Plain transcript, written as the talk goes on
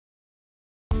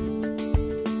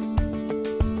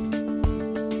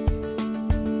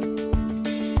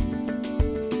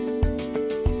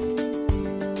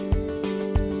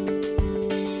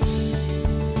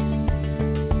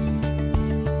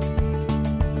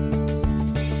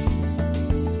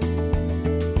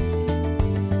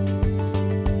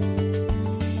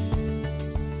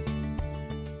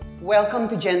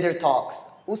Welcome to Gender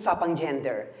Talks, Usapang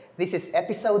Gender. This is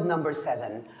episode number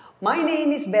 7. My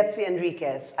name is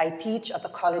ENRIQUEZ. I teach at the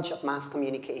College of Mass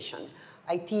Communication.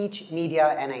 I teach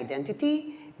media and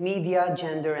identity, media,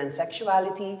 gender and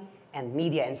sexuality, and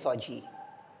media and SOGI.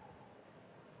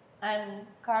 I'm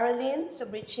CAROLYN,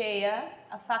 SOBRITCHEA,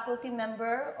 a faculty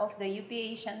member of the UP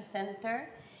Asian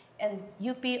Center and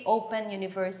UP Open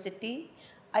University.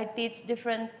 I teach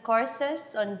different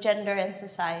courses on gender and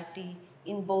society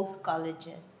in both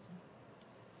colleges.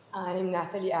 I'm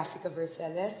NATHALIE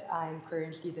VERCELES. I'm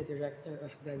currently the director of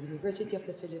the University of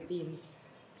the Philippines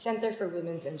Center for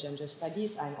Women's and Gender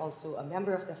Studies. I'm also a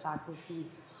member of the faculty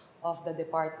of the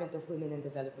Department of Women and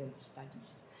Development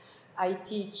Studies. I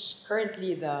teach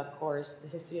currently the course, The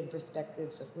History and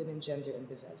Perspectives of Women, Gender, and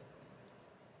Development.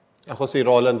 Ako si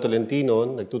ROLANDO,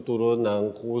 nagtuturo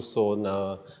ng kurso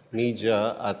na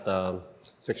media at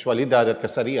sexualidad at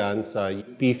kasarian sa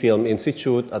UP Film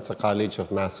Institute at sa College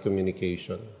of Mass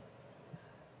Communication.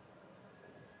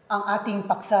 Ang ating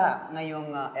paksa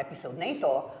ngayong episode na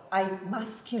ito ay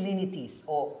masculinities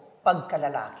o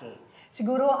pagkalalaki.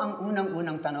 Siguro ang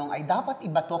unang-unang tanong ay dapat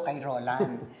iba to kay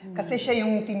Roland. Kasi siya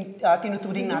yung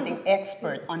tinuturing nating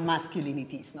expert on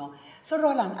masculinities. No? So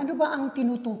Roland, ano ba ang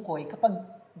tinutukoy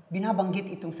kapag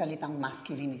binabanggit itong salitang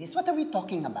masculinities? What are we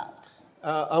talking about?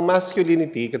 Ang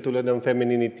masculinity, katulad ng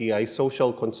femininity, ay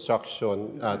social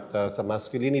construction. At sa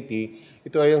masculinity,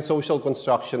 ito ay ang social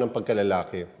construction ng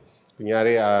pagkalalaki.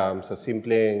 Kunyari, sa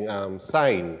simpleng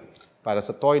sign para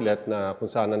sa toilet na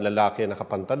kung saan ang lalaki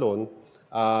nakapantalon,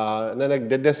 na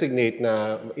nagde-designate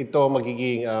na ito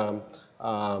magiging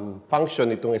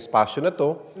function itong espasyo na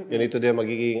to. Yan ito din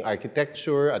magiging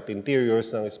architecture at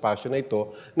interiors ng espasyo na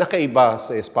ito, nakaiba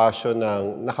sa espasyo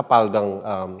ng nakapaldang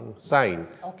sign,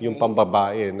 yung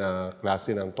pambabae na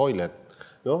klase ng toilet.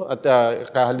 No? At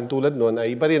kahalintulad nun,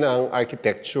 ay iba rin ang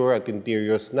architecture at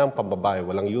interiors ng pambabae.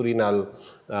 Walang urinal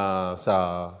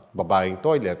sa babaeng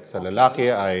toilet. Sa lalaki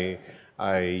ay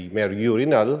may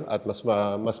urinal at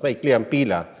mas maikli ang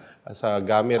pila. Sa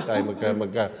gamit ay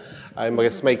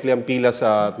mas maikli ang pila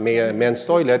sa men's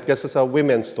toilet kaysa sa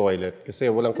women's toilet. Kasi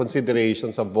walang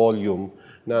consideration sa volume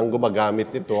na ang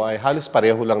gumagamit nito ay halos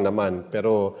pareho lang naman.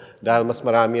 Pero dahil mas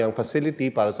marami ang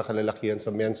facility para sa kalalakihan sa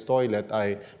men's toilet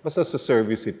ay mas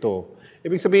nasa-service ito.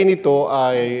 Ibig sabihin nito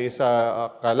ay sa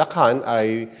kalakhan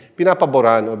ay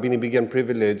pinapaboran o binibigyan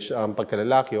privilege ang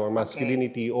pagkalalaki or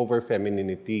masculinity over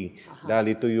femininity.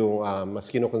 Dahil ito yung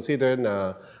mas kinoconsider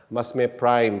na mas may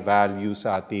prime value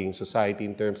sa ating society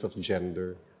in terms of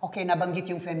gender. Okay, nabanggit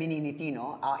yung femininity,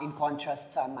 no? In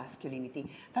contrast sa masculinity.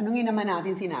 Tanungin naman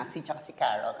natin si Natsi at si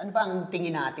Carol. Ano ba ang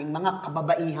tingin natin, mga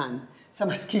kababaihan sa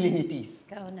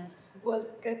masculinities? Ikaw, Nats. Well,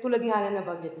 tulad nga na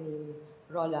nabanggit ni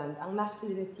Roland, ang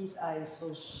masculinities ay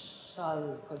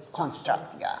social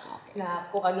constructs. Yeah, okay.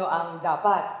 Na kung ano ang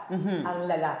dapat ang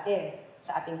lalaki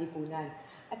sa ating lipunan.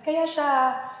 At kaya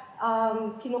siya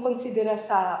kinukonsidera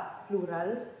sa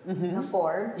plural na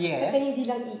form. Yes. Kasi hindi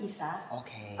lang iisa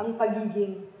ang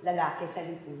pagiging lalaki sa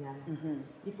lipunan.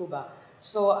 Di po ba?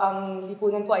 So, ang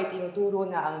lipunan po ay tinuturo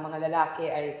na ang mga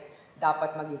lalaki ay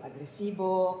dapat maging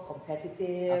agresibo,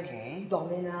 competitive,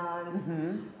 dominant,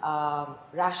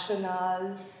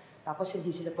 rational, tapos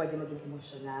hindi sila pwede maging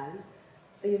emotional.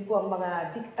 So, yun po ang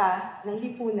mga dikta ng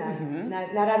lipunan na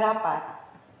nararapat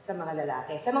sa mga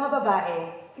lalaki. Sa mga babae,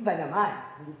 iba naman.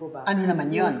 Hindi po ba? Ano naman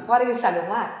yun? Parang yung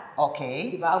salungat.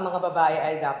 Okay. Diba? Ang mga babae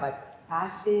ay dapat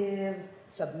passive,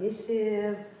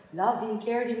 submissive, loving,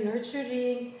 caring,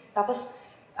 nurturing. Tapos,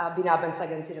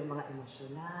 binabansagan silang mga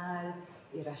emosyonal,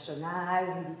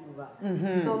 irrational, hindi po ba?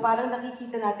 So, parang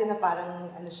nakikita natin na parang,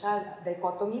 ano siya,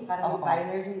 dichotomy, parang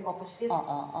binary opposites.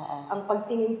 Ang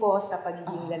pagtingin po sa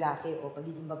pagiging lalaki o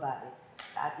pagiging babae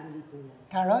sa ating lipunan.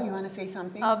 Carol, you wanna say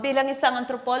something? Bilang isang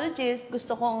anthropologist,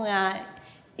 gusto kong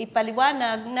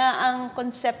ipaliwanag na ang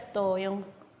konsepto, yung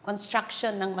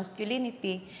construction ng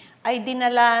masculinity, ay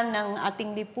dinala ng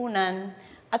ating lipunan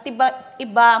at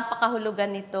iba ang pakahulugan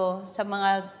nito sa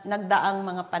mga nagdaang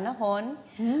mga panahon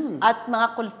at mga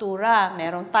kultura.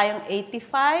 Meron tayong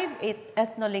 85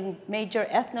 major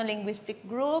ethno-linguistic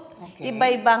group.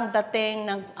 Iba-ibang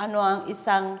dating ng ano ang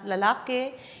isang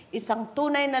lalaki, isang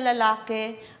tunay na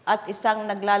lalaki, at isang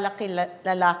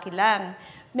naglalaki-lalaki lang.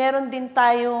 Meron din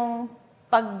tayong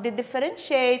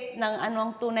pag-differentiate ng ano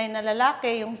ang tunay na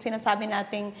lalaki, yung sinasabi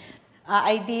nating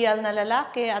ideal na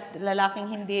lalaki at lalaking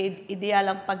hindi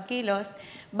ideal ang pagkilos,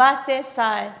 base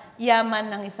sa yaman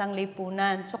ng isang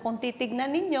lipunan. So kung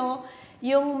titignan ninyo,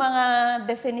 yung mga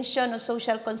definition o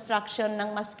social construction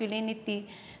ng masculinity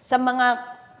sa mga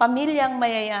pamilyang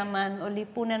mayayaman o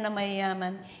lipunan na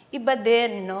mayayaman, iba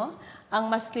din, no? Ang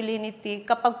masculinity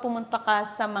kapag pumunta ka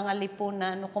sa mga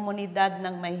lipunan o komunidad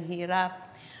ng mahihirap.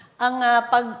 Ang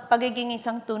pagiging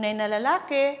isang tunay na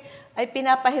lalaki ay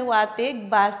pinapahiwatig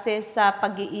base sa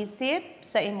pag-iisip,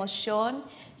 sa emosyon,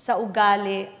 sa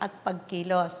ugali at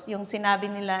pagkilos. Yung sinabi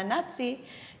nila Nazi,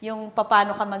 yung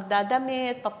paano ka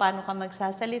magdadamit, paano ka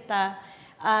magsasalita,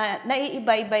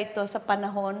 naiiba-iba ito sa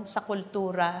panahon, sa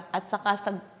kultura, at saka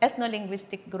sa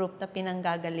ethno-linguistic group na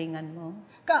pinanggagalingan mo.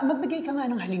 Magbigay ka nga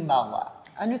ng halimbawa.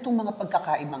 Ano itong mga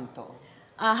pagkakaibang to?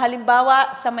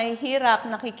 Halimbawa, sa mahihirap,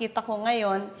 nakikita ko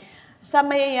ngayon, sa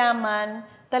mayayaman,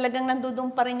 talagang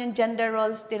nandudong pa rin yung gender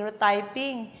role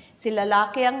stereotyping. Si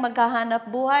lalaki ang maghahanap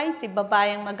buhay, si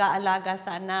babae ang mag-aalaga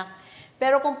sa anak.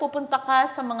 Pero kung pupunta ka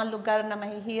sa mga lugar na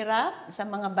mahihirap, sa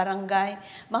mga barangay,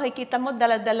 makikita mo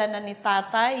dala-dala na ni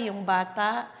tatay, yung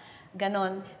bata,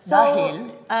 ganon. So,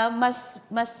 dahil?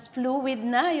 Mas fluid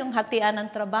na yung hatian ng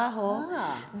trabaho.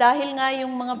 Dahil nga yung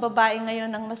mga babae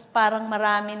ngayon ang mas parang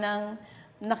marami ng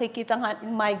nakikita nga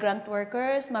migrant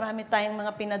workers, marami tayong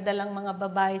mga pinadalang mga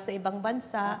babae sa ibang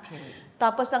bansa. Okay.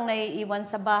 Tapos ang naiiwan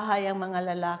sa bahay ang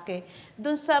mga lalaki.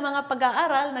 Doon sa mga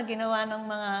pag-aaral na ginawa ng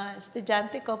mga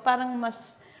estudyante ko, parang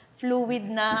mas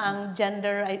fluid na ang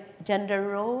gender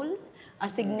role,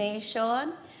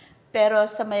 assignation. Pero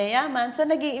sa mayayaman, so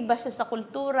nag-iiba siya sa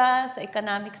kultura, sa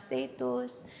economic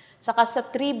status, saka sa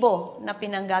tribo na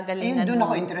pinanggagalingan Doon mo.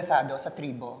 ako interesado, sa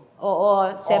tribo. Oo,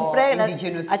 siyempre.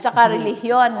 Indigenous At saka group.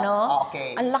 relihiyon, no?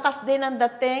 Okay. Ang lakas din ang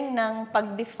dating ng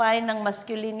pag-define ng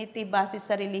masculinity base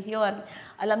sa relihiyon.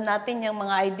 Alam natin yung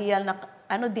mga ideal na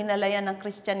dinala yan ng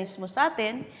Kristyanismo sa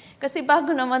atin. Kasi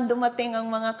bago naman dumating ang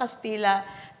mga Kastila,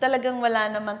 talagang wala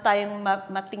naman tayong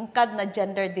matingkad na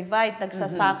gender divide.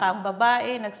 Nagsasaka ang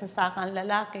babae, nagsasaka ang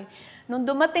lalaki. Nung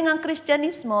dumating ang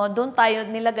Kristyanismo, doon tayo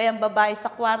nilagay ang babae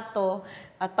sa kwarto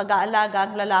at pag-aalaga,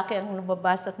 ang lalaki ang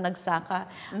lumabas at nagsaka.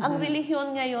 Ang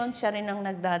relihiyon ngayon, siya rin ang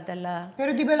nagdadala.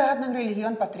 Pero di ba lahat ng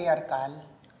relihiyon patriarkal?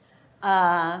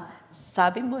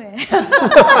 Sabi mo eh.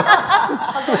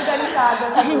 Pag-organisado.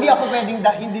 Hindi ako pwedeng,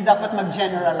 hindi dapat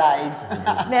mag-generalize.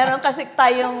 Meron kasi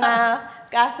tayong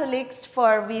Catholics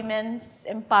for Women's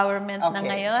Empowerment na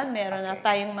Okay. ngayon. Meron na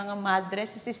tayong mga madre.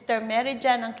 Si Sister Mary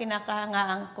Jan ang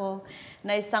kinakahangaan ko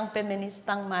na isang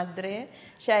feministang madre.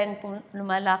 Siya yung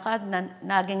lumalakad,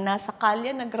 naging nasa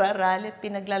kalye, nagrarally at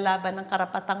pinaglalaban ng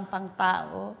karapatang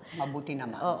pangtao. Mabuti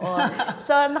naman. Oo.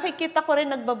 So nakikita ko rin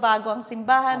nagbabago ang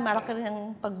simbahan,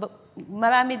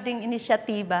 marami ding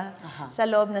inisyatiba sa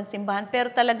loob ng simbahan. Pero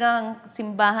talagang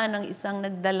simbahan ang isang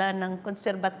nagdala ng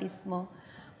konserbatismo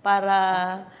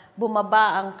para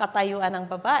bumaba ang katayuan ng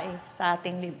babae sa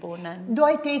ating lipunan. Do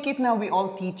I take it now we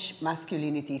all teach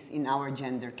masculinities in our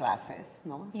gender classes,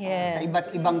 no? So, Yes. sa iba't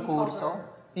ibang kurso,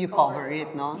 you cover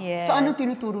it, no? Yes. So anong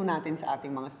tinuturo natin sa ating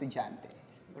mga estudyante?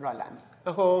 Roland?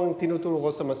 Ako, ang tinuturo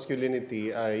ko sa masculinity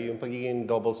ay yung pagiging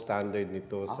double standard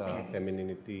nito sa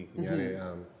femininity. Kunyari,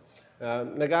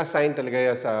 nag-assign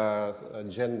talaga sa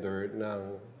gender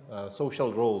ng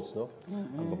social roles, no?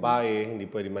 Ang babae, hindi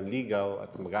pwede manligaw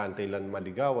at mag-aantay lang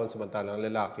maligawan, samantalang ang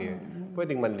lalaki,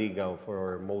 pwedeng manligaw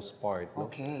for most part, no?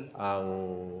 Okay.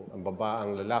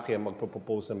 Ang lalaki ang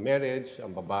magpropose ng marriage,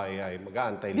 ang babae ay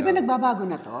mag-aantay Di ba lang. nagbabago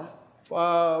na to?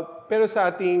 Pero sa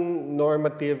ating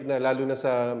normative na lalo na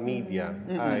sa media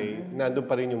ay nandun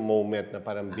pa rin yung moment na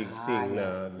parang big thing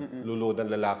na lulod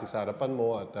ang lalaki sa harapan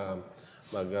mo at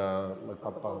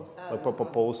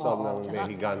magpo-proposal ng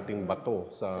may higanting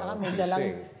bato sa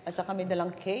gising. At saka may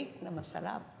dalang cake na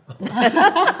masarap.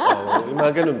 Yung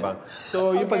mga ganun ba?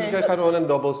 So, yung pagkakaroon ng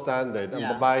double standard, ang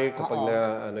babae kapag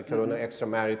nagkaroon ng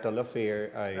extramarital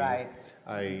affair ay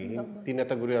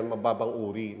tinatagurian mababang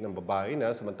uri ng babae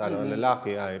na, samantalang ang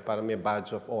lalaki ay parang may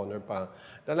badge of honor pa.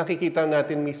 Dahil nakikita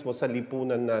natin mismo sa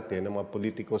lipunan natin, ng mga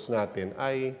politikos natin,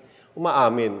 ay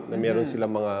umaamin na meron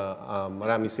silang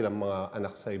marami silang mga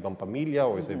anak sa ibang pamilya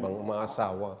o sa ibang mga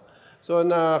asawa. So,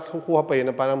 nakukuha pa yun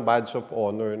na parang badge of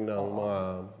honor ng mga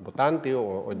botante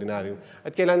o ordinaryo.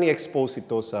 At kailangan i-expose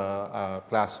ito sa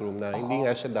classroom na hindi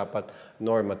nga siya dapat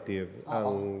normative.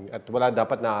 At wala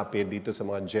dapat na-appear dito sa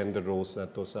mga gender roles na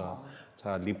to sa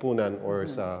lipunan or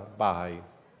sa bahay.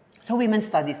 So women's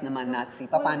studies naman, Nazi,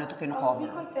 paano ito We kinocover?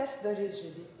 contest the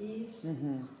rigidities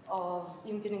of,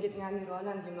 yung pinanggit nga ni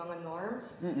Roland, yung mga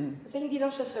norms. Kasi hindi lang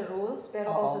siya sa rules,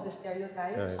 pero also the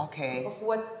stereotypes Okay. of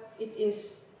what it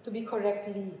is to be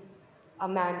correctly a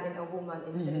man and a woman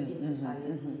in Philippine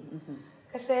society.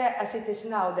 Kasi as it is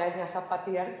now, dahil nga sa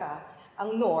patriarka,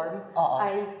 ang norm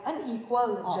ay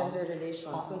unequal gender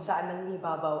relations kung saan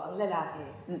nangingibabaw ang lalaki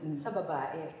sa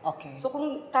babae. Okay. So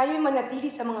kung tayo manatili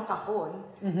sa mga kahon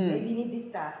na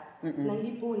idinidikta ng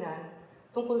lipunan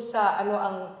tungkol sa ano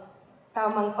ang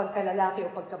tamang pagkalalaki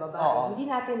o pagkababae, hindi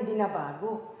natin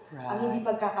binabago ang hindi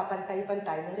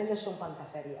pagkakapantay-pantay ng relasyong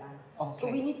pangkasarian. Okay. So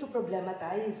we need to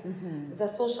problematize the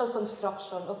social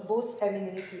construction of both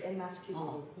femininity and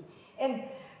masculinity. And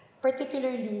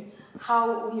particularly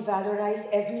how we valorize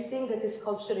everything that is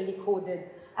culturally coded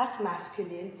as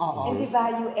masculine and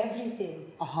devalue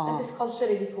everything that is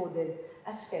culturally coded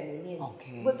as feminine.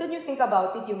 Okay. But when you think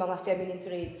about it, yung mga feminine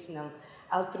traits ng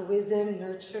altruism,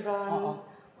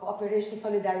 nurturance, cooperation,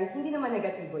 solidarity, hindi naman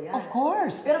negatibo yan. Of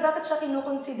course. Pero bakit siya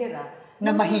kinukonsidera Na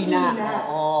mahina.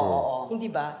 Hindi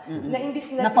ba? Na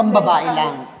imbis na Na pambabae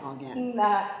lang. na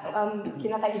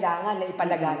kinakailangan na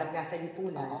ipalaganap nga sa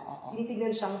lipunan,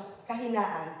 tinitignan siyang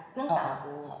kahinaan ng tao.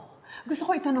 Gusto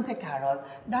ko itanong kay Carol,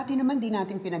 dati naman di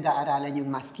natin pinag-aaralan yung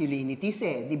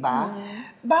masculinities di ba?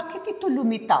 Bakit ito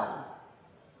lumitaw?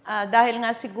 Dahil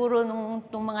nga siguro nung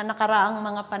mga nakaraang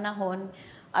mga panahon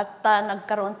at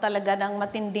nagkaroon talaga ng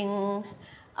matinding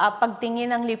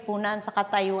pagtingin ng lipunan sa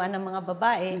katayuan ng mga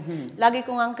babae. Lagi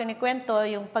ko nga kinikwento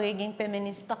yung pagiging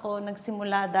feminista ko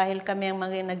nagsimula dahil kami ang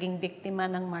mga naging biktima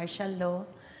ng martial law.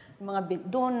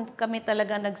 Doon kami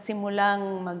talaga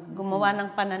nagsimulang gumawa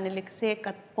ng pananaliksik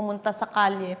at pumunta sa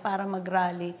kalye para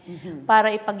mag-rally, para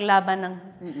ipaglaban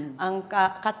ang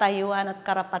katayuan at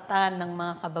karapatan ng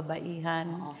mga kababaihan.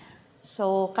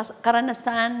 So,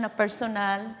 karanasan na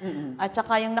personal, at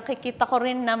saka yung nakikita ko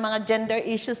rin na mga gender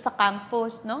issues sa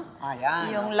campus, no?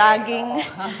 Yung laging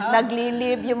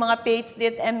naglilib yung mga PhD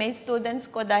at MA students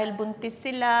ko dahil buntis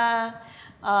sila,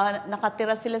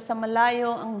 nakatira sila sa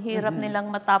malayo, ang hirap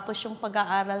nilang matapos yung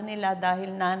pag-aaral nila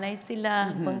dahil nanay sila,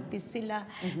 buntis sila,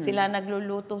 sila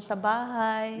nagluluto sa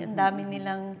bahay, ang dami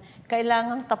nilang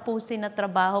kailangang tapusin na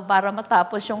trabaho para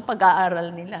matapos yung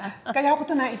pag-aaral nila. Kaya ako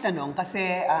ito naitanong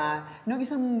kasi nung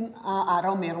isang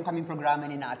araw meron kaming programa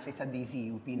ni Natsy sa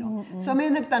DZUP, no? So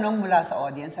may nagtanong mula sa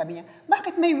audience, sabi niya,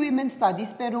 bakit may women's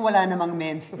studies pero wala namang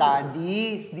men's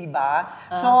studies, di ba?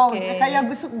 So kaya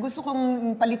gusto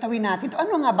kong palitawin natin ito.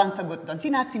 Ano nga bang sagot doon?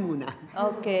 Si Natsy muna.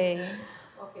 Okay.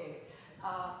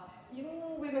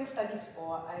 Yung women's studies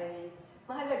po ay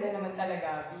mahalaga naman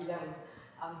talaga bilang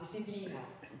disiplina.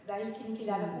 Dahil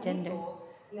kinikilala po Gender. ito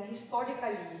na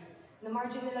historically, na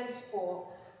marginalize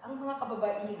po ang mga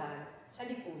kababaihan sa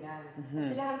lipunan. At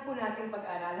kailangan po natin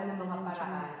pag-aralan ng mga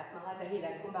paraan at mga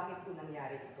dahilan kung bakit po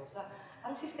nangyari ito.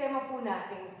 Ang sistema po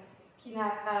natin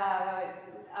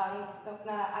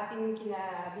na ating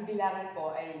kinabibilangan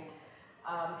po ay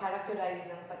characterized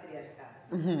ng patriarka.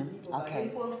 Di po ba?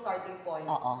 Yun po ang starting point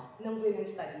ng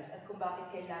women's studies at kung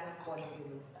bakit kailangan po ng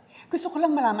women's studies. Gusto ko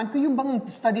lang malaman kung yung bang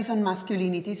studies on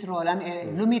masculinities, Roland,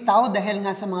 lumitaw dahil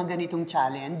nga sa mga ganitong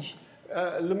challenge?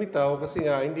 Lumitaw kasi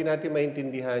nga hindi natin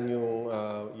maintindihan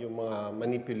yung mga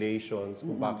manipulations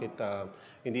kung bakit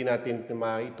hindi natin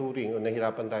maituring o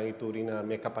nahirapan tayong ituring na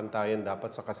may kapantayan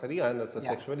dapat sa kasarian at sa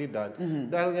sexualidad.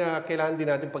 Dahil nga kailangan din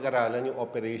natin pag-aralan yung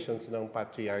operations ng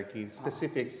patriarchy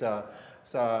specific sa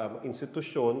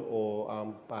institusyon o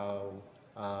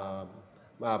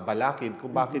balakid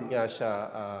kung bakit nga siya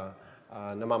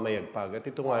namamayagpag. At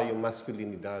ito nga yung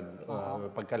masculinidad,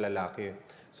 pagkalalaki.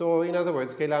 So, in other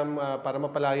words, kailangan para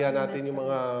mapalaya natin yung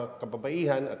mga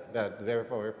kababaihan at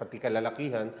therefore pati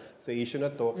kalalakihan sa issue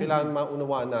na to, kailangan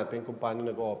maunawaan natin kung paano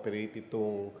nag-ooperate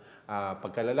itong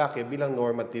pagkalalaki bilang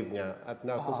normative nga at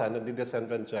na kung saan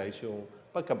nadi-disenfranchise yung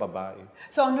pagkababae.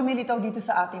 So, ang lumilitaw dito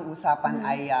sa ating usapan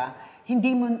ay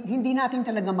hindi natin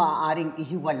talaga maaaring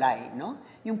ihiwalay, no?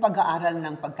 Yung pag-aaral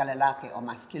ng pagkalalaki o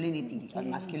masculinity or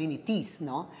masculinities,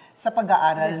 no? Sa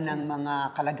pag-aaral ng mga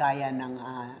kalagayan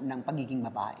ng pagiging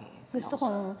babae. Gusto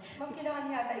kong... Ma'am,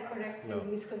 kailangan yata i-correct yung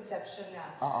misconception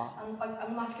na ang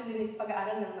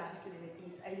pag-aaral ng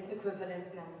masculinities ay yung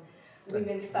equivalent ng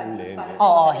women's studies para sa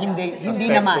mga hindi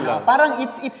naman. No? Parang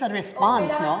it's a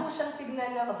response, no? Kailangan po siyang tignan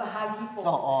na bahagi po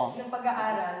ng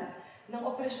pag-aaral ng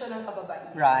operasyon ng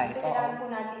kababaihan. Right. Kasi kailangan po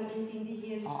natin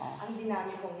intindihin ang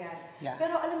dinamikong yan. Yeah.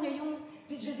 Pero alam niyo, yung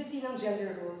rigidity ng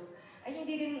gender roles ay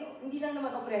hindi lang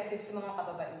naman oppressive sa mga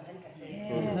kababaihan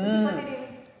kasi. Pati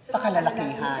rin sa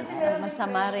kalalakihan. Kasi meron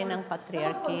Masama rin ang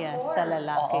patriarkiya sa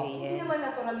lalaki. Hindi naman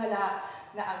natural na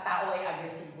na ang tao ay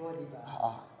agresibo, di ba?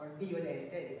 Or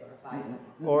violente, di ba? Or violent.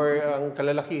 Or ang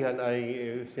kalalakihan ay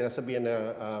sinasabihan na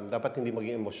dapat hindi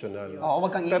maging emosyonal. Oo,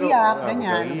 wag kang Pero, iiyak, wag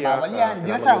ganyan. kang iiyak, Bawal yan. Di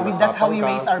ba that's how we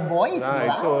raise our boys, di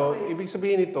right. ba? So, ibig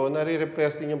sabihin nito,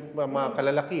 nare-repress din yung mga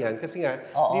kalalakihan kasi nga,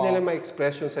 hindi nila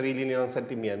ma-express yung sarili nilang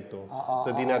sentimiento.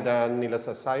 So, dinadaan nila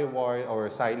sa saywar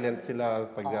or silent sila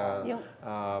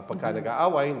pagka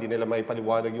nag-aaway, hindi nila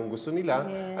maipaliwanag yung gusto nila.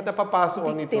 At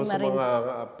napapasoon nito sa mga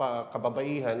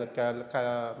kababaihan at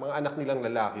mga anak nilang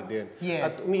lalaki din.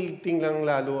 At umiigting lang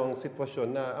lalo ang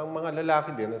sitwasyon na ang mga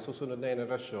lalaki din, ang susunod na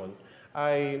henerasyon,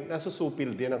 ay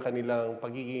nasusupil din ang kanilang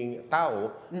pagiging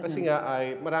tao kasi nga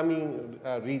ay maraming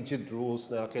rigid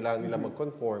rules na kailangan nila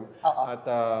mag-conform at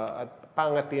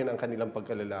pangat din ang kanilang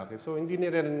pagkalalaki. So hindi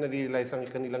nila na-realize ang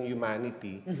kanilang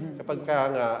humanity kapag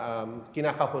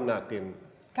kinakahon natin.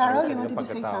 Carol, you wanted to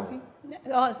say something?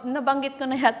 Nabanggit ko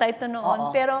na yata ito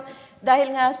noon. Pero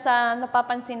dahil nga sa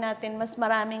napapansin natin, mas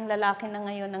maraming lalaki na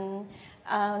ngayon ang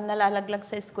nalalaglag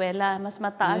sa eskwela. Mas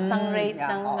mataas ang rate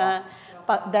ng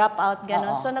dropout,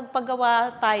 gano'n. So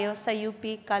nagpagawa tayo sa UP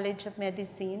College of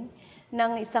Medicine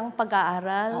ng isang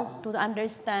pag-aaral to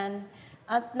understand.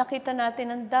 At nakita natin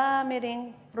ang dami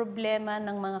ring problema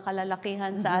ng mga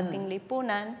kalalakihan sa ating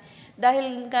lipunan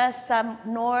dahil nga sa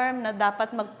norm na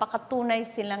dapat magpakatunay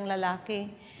silang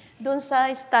lalaki. Doon sa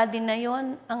study na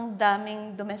yon, ang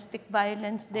daming domestic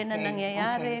violence din na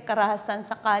nangyayari, karahasan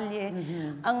sa kalye.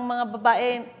 Ang mga babae,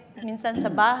 minsan sa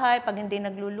bahay, pag hindi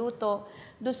nagluluto,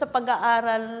 doon sa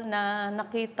pag-aaral na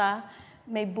nakita,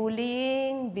 may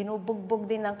bullying, binubugbog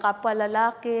din ng kapwa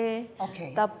lalaki.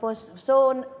 Tapos,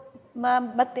 so,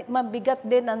 mabigat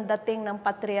din ang dating ng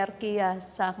patriarkiya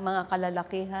sa mga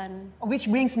kalalakihan. Which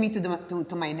brings me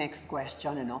to my next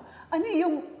question, ano? Ano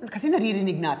yung, kasi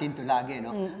naririnig natin ito lagi,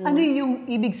 no? Ano yung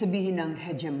ibig sabihin ng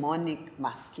hegemonic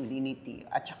masculinity?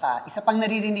 At saka, isa pang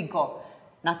naririnig ko,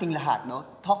 nating lahat,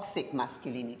 no? Toxic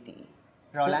masculinity.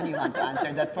 Roland, you want to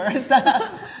answer that first?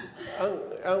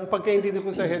 ang pagkaintindi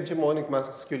ko sa hegemonic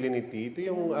masculinity, ito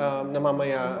yung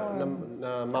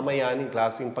namamayaning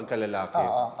klaseng pagkalalaki.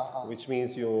 Which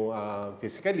means yung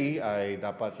physically ay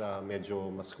dapat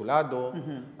medyo maskulado,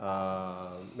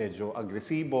 medyo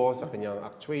agresibo sa kanyang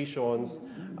actuations,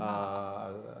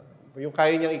 yung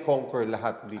kaya niyang i-conquer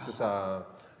lahat dito sa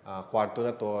kwarto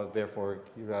na to, therefore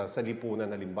sa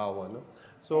lipunan halimbawa, no?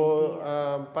 So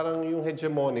parang yung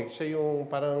hegemonic, siya yung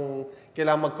parang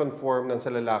kailangan mag-conform ng sa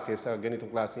lalaki sa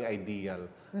ganitong klaseng ideal.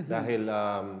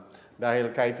 Dahil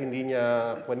kahit hindi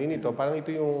niya kunin ito, parang ito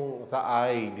yung sa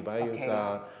eye, di ba?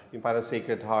 Yung parang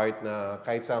sacred heart na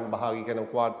kahit saan bahagi ka ng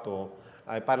kwarto,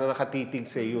 ay parang nakatitig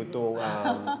sa iyo itong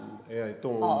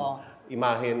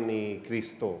imahen ni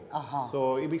Kristo.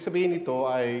 So, ibig sabihin nito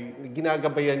ay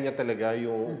ginagabayan niya talaga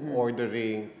yung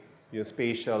ordering, yung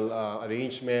spatial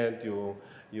arrangement,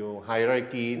 yung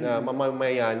hierarchy na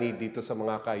mamamayani dito sa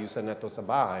mga kaayusan na to sa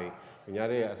bahay.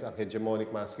 Kunyari, ang hegemonic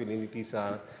masculinity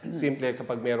sa simple,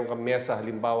 kapag meron kang mesa,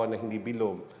 halimbawa na hindi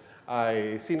bilog,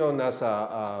 ay sino nasa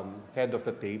head of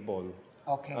the table?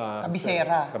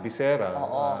 Kabisera. Kabisera.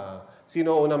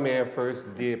 Sino una may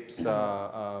first dip sa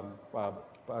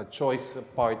choice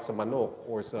part sa manok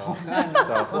or sa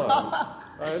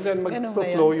and then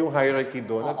mag-flow yung hierarchy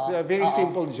doon. At very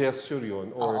simple gesture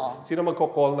yun. Or sino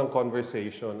magko-call ng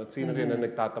conversation at sino rin ang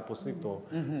nagtatapos nito.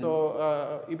 So,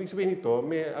 ibig sabihin nito,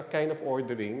 may a kind of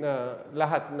ordering na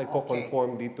lahat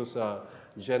nagko-conform dito sa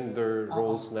gender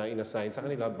roles na inassign sa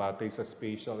kanila batay sa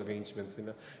spatial arrangements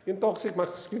nila. Yung toxic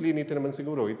masculinity naman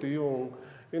siguro, ito yung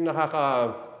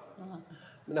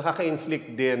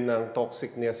nakaka-inflict din ng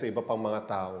toxicness sa iba pang mga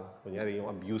tao. Kunyari, yung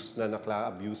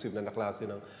abusive na klase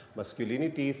ng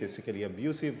masculinity, physically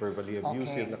abusive, verbally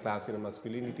abusive na klase ng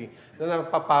masculinity, na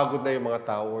napapagod na yung mga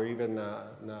tao or even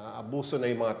na abuso na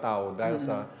yung mga tao dahil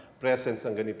sa presence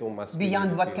ng ganitong masculinity.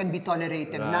 Beyond what can be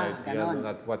tolerated na. Beyond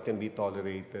what can be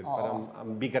tolerated. Parang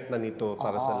ang bigat na nito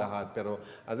para sa lahat. Pero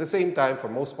at the same time, for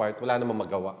most part, wala namang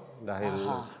magawa dahil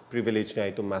privilege nga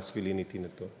itong masculinity na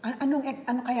to. Ano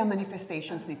kaya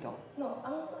manifestations nito? No,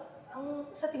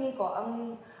 sa tingin ko,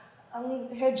 ang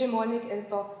hegemonic and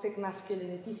toxic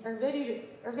masculinities are very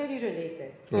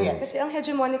related. Kasi ang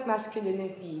hegemonic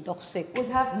masculinity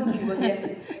would have to be,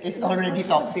 it's already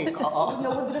toxic.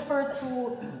 Would refer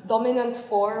to dominant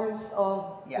forms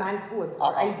of manhood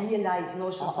or idealized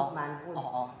notions of manhood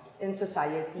in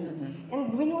society.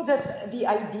 And we know that the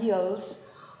ideals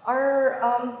are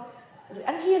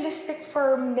unrealistic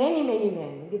for many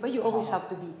men. Di ba? You always have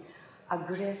to be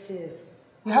aggressive,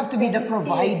 You have to be the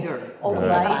provider of the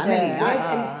Provider. family.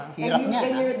 Right? Hirap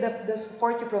niya. The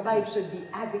support you provide should be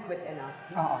adequate enough.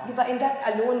 Oo. Di ba? And that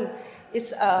alone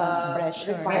is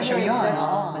Pressure. Pressure yun, that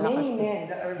oo. many men,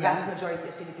 or vast majority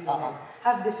of Filipino men,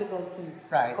 have difficulty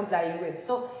Right. complying with.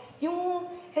 So, yung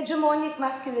hegemonic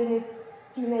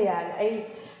masculinity na yan ay,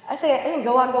 ayun,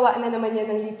 gawa-gawa na naman yan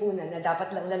ng lipunan na dapat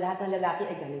lang lahat ng lalaki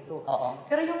ay ganito. Oo.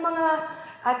 Pero yung mga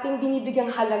ating binibigyang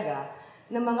halaga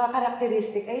ng mga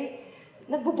karakteristik ay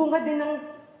nagbubunga din ng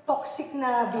toxic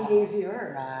na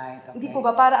behavior. Right, okay. Hindi po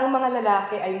ba? Para ang mga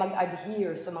lalaki ay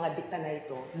mag-adhere sa mga dikta na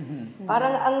ito.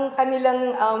 Parang ang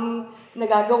kanilang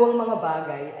nagagawang mga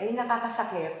bagay ay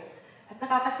nakakasakit at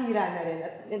nakakasira na rin.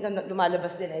 At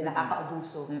lumalabas din ay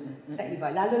nakakaabuso sa iba,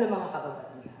 lalo na mga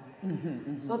kababaihan.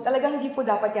 So talagang hindi po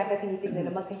dapat yata tinitignan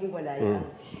na magkahiwalay ang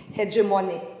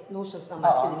hegemonic notions ng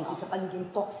masculinity sa pagiging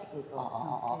toxic nito.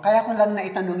 Oo. Kaya ko lang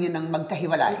naitanong yun ng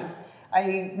magkahiwalay.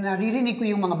 Ay naririnig ko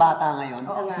yung mga bata ngayon,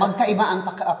 magkaiba ang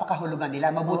pakahulugan nila.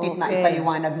 Mabutit na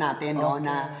ipaliwanag natin no,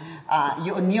 na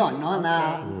yun, no,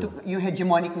 na yung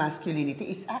hegemonic masculinity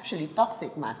is actually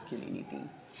toxic masculinity.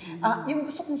 Yung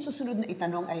gusto kong susunod na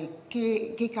itanong ay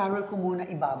kay Carol ko muna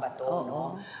ibabato.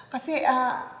 No? Kasi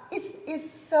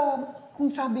kung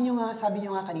sabi nyo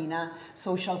nga kanina,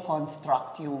 social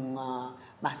construct yung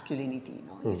masculinity.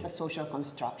 No? It's a social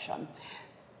construction.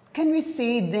 Can we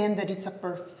say then that it's a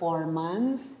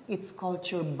performance, it's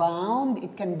culture-bound,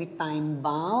 it can be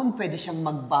time-bound, pwede siyang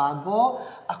magbago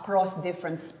across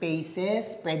different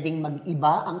spaces, pwedeng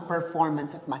mag-iba ang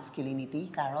performance of masculinity,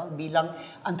 Carol, bilang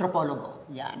antropologo?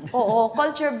 Yan. Oo,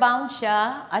 culture-bound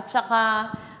siya at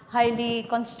saka highly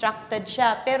constructed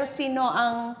siya. Pero sino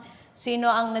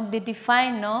ang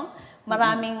nagde-define, no?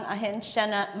 Maraming ahensya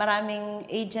na, maraming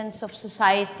agents of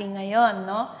society ngayon,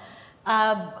 no?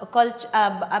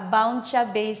 Bound siya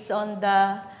based on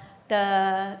the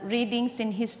readings in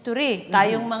history.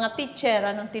 Tayong mga teacher,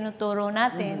 anong tinuturo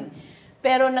natin.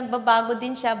 Pero nagbabago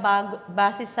din siya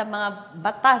base sa mga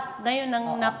batas. Ngayon,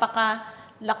 ang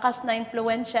napakalakas na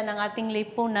impluensya ng ating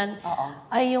lipunan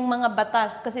ay yung mga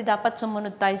batas. Kasi dapat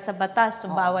sumunod tayo sa batas.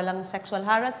 So, bawal ang sexual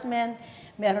harassment.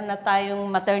 Meron na tayong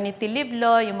maternity leave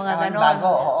law, yung mga ganon.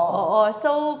 Oo.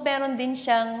 So, meron din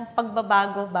siyang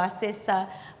pagbabago base sa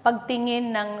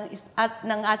pagtingin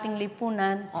ng ating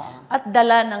lipunan at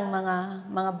dala ng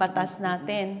mga batas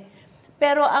natin.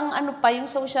 Pero ang yung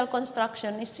social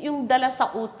construction is yung dala sa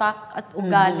utak at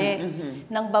ugali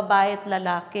ng babae at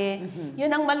lalaki. Yun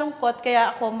ang malungkot,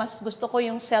 kaya ako mas gusto ko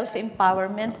yung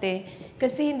self-empowerment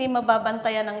Kasi hindi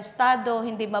mababantayan ng Estado,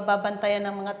 hindi mababantayan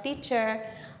ng mga teacher,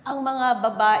 ang mga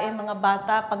babae, mga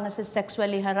bata pag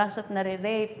nasa-sexually harass at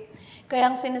nare-rape.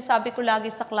 Kaya ang sinasabi ko lagi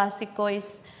sa klase ko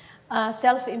is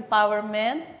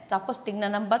self-empowerment, tapos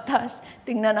tingnan ng batas,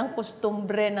 tingnan ng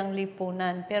kustumbre ng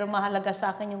lipunan. Pero mahalaga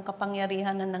sa akin yung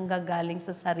kapangyarihan na nanggagaling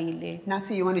sa sarili.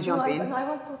 Nancy, you want to jump in? I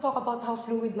want to talk about how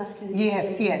fluid masculinity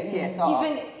Yes.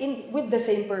 Even with the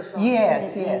same person.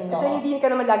 Yes. Kasi hindi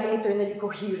ka naman lagi internally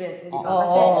coherent. Di ba?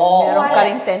 Kasi meron ka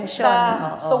rin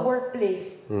tension. Sa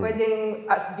workplace, pwedeng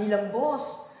bilang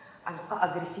boss,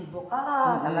 agresibo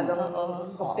ka, talagang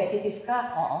competitive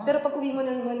ka. Pero pag uwi mo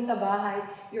naman sa bahay,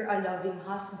 you're a loving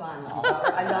husband, or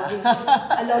a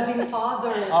loving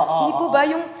father. Hindi po ba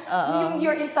yung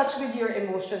you're in touch with your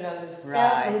emotional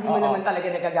self, na hindi mo naman talaga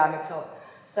nagagamit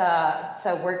sa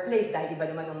workplace dahil iba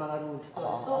naman ang mga rules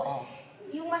doon. So,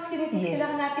 yung masculinities,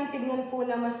 kailangan natin tignan po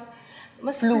na mas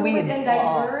fluid and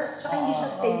diverse, tsaka hindi siya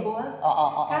stable.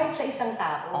 Kahit sa isang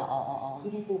tao.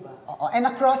 Hindi po ba? And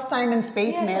across time and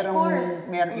space, Yes,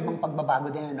 merong ibang pagbabago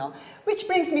din, no? Which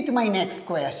brings me to my next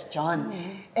question.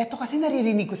 Ito kasi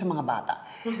naririnig ko sa mga bata.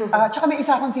 Tsaka may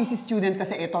isa akong thesis student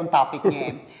kasi ito ang topic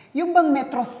niya. Yung bang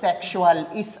metrosexual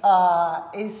is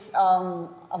a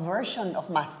version of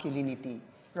masculinity?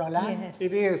 Roland? Yes.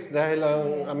 It is, dahil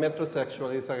ang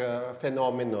metrosexual is a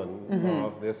phenomenon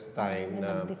of this time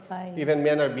na even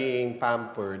men are being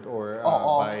pampered or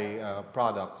by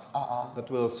products that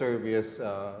will service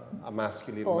a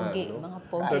masculine man. No? Mga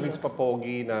pogi. So, ibig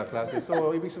papogi na klase.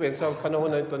 So, ibig sabihin, sa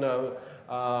panahon na ito na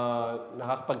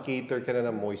nakakapag-cater ka na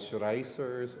ng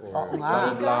moisturizers or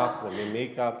sunblocks, na may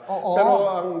makeup. Pero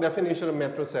ang definition of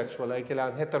metrosexual ay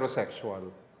kailangan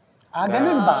heterosexual.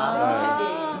 Ganun ba?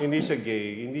 Hindi siya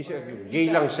gay. Gay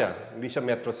lang siya. Hindi siya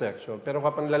metrosexual. Pero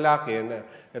kapag lalaki na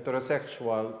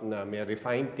heterosexual na may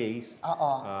refined taste,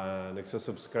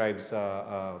 nagsusubscribe sa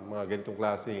mga ganitong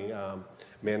klaseng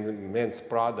men's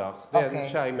products, then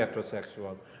siya ay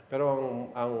metrosexual. Pero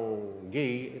ang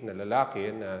gay na lalaki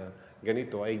na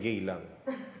ganito ay gay lang.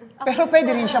 Pero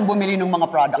pwede rin siyang bumili ng mga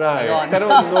products na yun.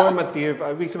 Pero normative,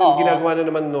 ibig sabihin, ginagawa na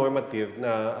naman normative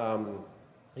na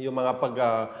yung mga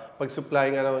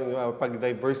pag-supply nga ng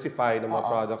pag-diversify ng mga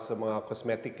products sa mga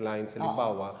cosmetic lines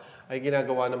halimbawa ay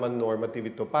ginagawa naman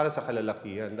normative ito para sa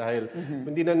kalalakihan dahil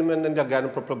hindi na naman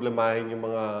ganong problemahin yung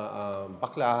mga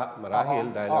bakla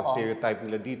marahil dahil ang stereotype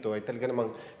nila dito ay talaga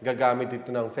namang gagamit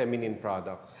ito ng feminine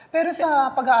products. Pero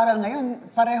sa pag-aaral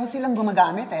ngayon, pareho silang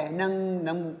gumagamit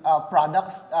ng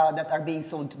products that are being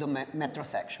sold to the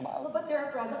metrosexual. Oh, but there are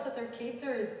products that are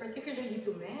catered particularly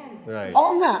to men. Right.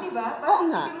 Oo nga. Diba? Oo Parang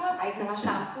nga. sige mo, kahit na nga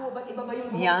shampoo, ba't iba ba yung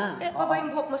buhok? Yeah. Iba ba yung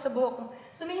buhok mo sa buhok mo?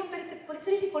 So may yung it's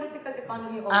really political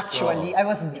economy also. Actually, I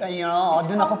was,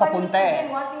 doon ako papunta It's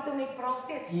wanting to make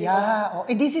profits. Yeah.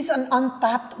 This is an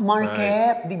untapped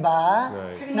market, di ba?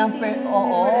 Right. Creating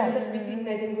differences between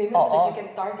men and women so that you can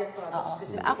target products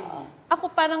specifically. Ako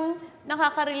parang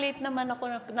nakaka-relate naman ako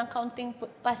ng counting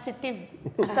positive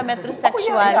sa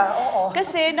metrosexual.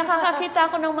 Kasi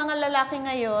nakakakita ako ng mga lalaki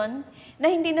ngayon na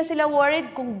hindi na sila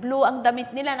worried kung blue ang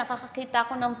damit nila. Nakakakita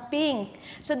ako ng pink.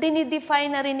 So,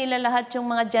 dinidefine na rin nila lahat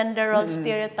yung mga gender role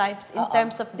stereotypes in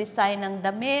terms of design ng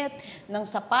damit, ng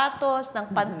sapatos, ng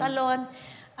pantalon.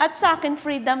 At sa akin,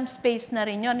 freedom space na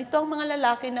rin yun. Ito ang mga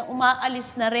lalaki na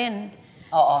umaalis na rin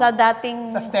sa dating...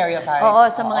 Sa stereotypes. Oo,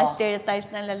 sa mga stereotypes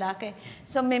ng lalaki.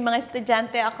 So may mga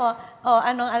estudyante ako,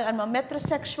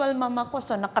 metrosexual mama ko,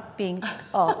 so naka-pink.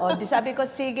 Di sabi ko,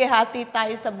 sige, hati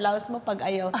tayo sa blouse mo pag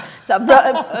ayaw. Sa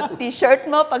t-shirt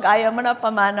mo, pag ayaw mo na,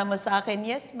 pamana mo sa akin.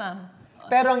 Yes, ma'am.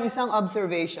 Pero ang isang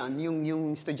observation,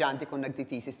 yung estudyante kong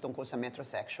nagtitesis tungkol sa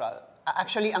metrosexual,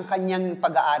 actually, ang kanyang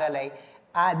pag-aaral ay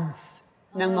ads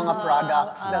ng mga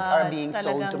products that are being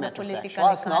sold to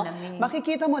metrosexuals. No?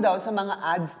 Makikita mo daw sa mga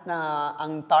ads na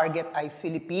ang target ay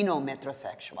Filipino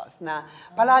metrosexuals na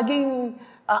palaging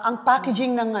ang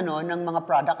packaging ng mga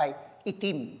product ay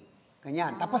itim.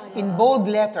 Ganyan. Tapos in bold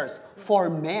letters,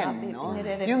 for men. No?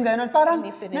 Yung gano'n. Parang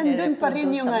nandun pa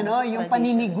rin yung, yung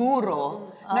paniniguro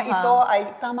na ito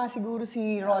ay, tama siguro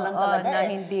si Roland talaga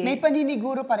may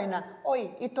paniniguro pa rin na,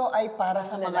 oy, ito ay para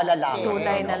sa mga lalaki.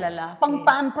 Tulay na lalaki.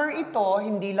 Pang-pamper ito,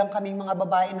 hindi lang kaming mga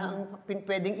babae na ang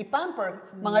pwedeng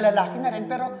i-pamper, mga lalaki na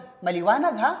rin, pero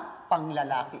maliwanag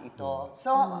pang-lalaki ito.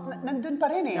 So, nandun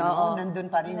pa rin nandun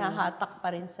pa rin. Hinahatak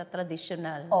pa rin sa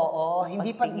traditional. Oo,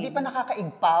 hindi pa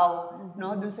nakakaigpaw,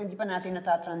 no? Doon sa hindi pa natin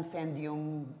natatranscend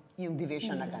yung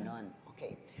division na gano'n.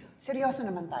 Okay. Seryoso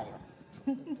naman tayo.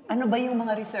 Ano ba yung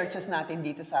mga researches natin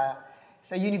dito sa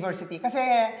university? Kasi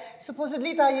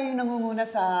supposedly tayo yung nangunguna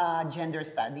sa gender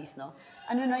studies, no?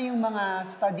 Ano na yung mga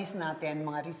studies natin,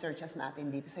 mga researches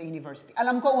natin dito sa university?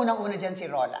 Alam ko unang-una dyan si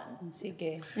Roland.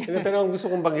 Sige. Pero ang gusto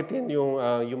kong banggitin yung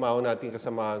yumao natin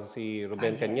kasama si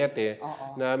Ruben Cañete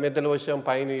na may dalawa siyang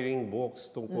pioneering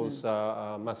books tungkol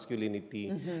sa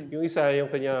masculinity. Yung isa yung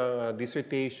kanyang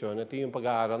dissertation at yung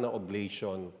pag-aaral ng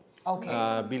oblation. Okay.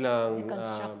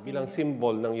 Bilang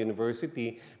symbol ng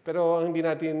university. Pero ang hindi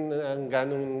natin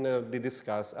ganong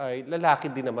discuss ay lalaki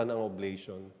din naman ang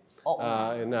oblation.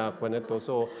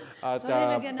 So,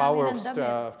 power of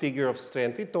figure of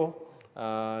strength ito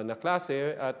na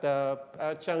klase at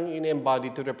siyang in-embody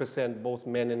to represent both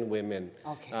men and women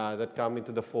that come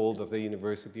into the fold of the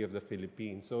University of the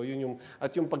Philippines. So yun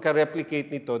yung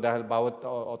pagka-replicate nito dahil bawat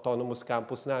autonomous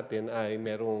campus natin ay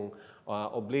merong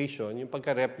oblation, yung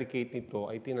pagka-replicate nito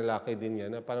ay tinalakay din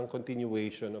yan na parang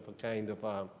continuation of a kind of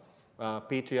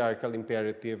patriarchal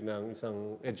imperative ng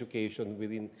isang education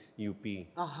within UP.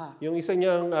 Yung isa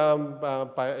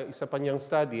pa niyang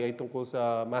study ay tungkol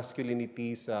sa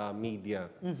masculinity sa media.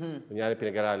 Kunyari,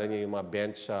 pinag-aralan niya yung mga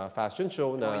bench fashion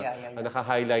show na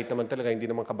naka-highlight naman talaga, hindi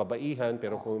naman kababaihan,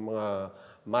 pero kung mga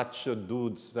macho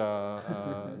dudes na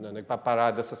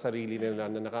nagpaparada sa sarili nila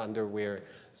na naka-underwear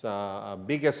sa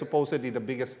supposedly the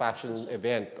biggest fashion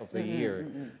event of the year,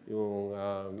 yung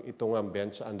itong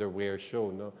bench underwear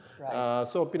show. No?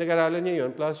 So pinag-aralan niya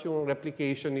yun, plus yung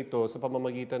replication nito sa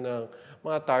pamamagitan ng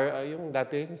mga yung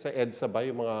dati sa EDSA ba,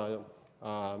 yung mga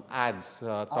ads,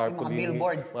 tarpaulin,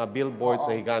 mga billboards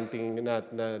na higanting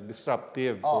na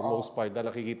disruptive for most part.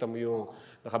 Dahil nakikita mo yung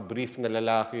naka-brief na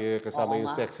lalaki kasama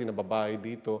yung sexy na babae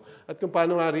dito. At kung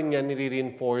paano nga rin yan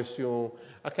nire-reinforce yung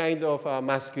a kind of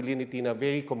masculinity na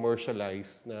very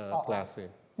commercialized na klase.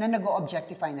 Na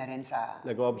nag-o-objectify na rin sa...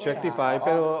 Nag-o-objectify,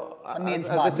 pero at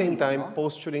the same time,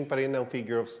 posturing pa rin ng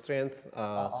figure of strength,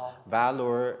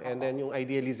 valor, and then yung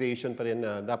idealization pa rin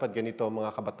na dapat ganito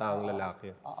mga kabataang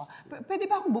lalaki. Pwede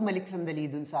ba akong bumalik sandali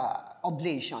dun sa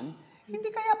oblation? Hindi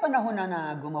kaya panahon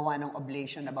na gumawa ng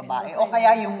oblation na babae? O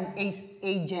kaya yung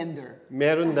agender?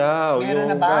 Meron daw. Meron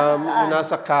na ba? Yung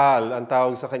nasa CAL, ang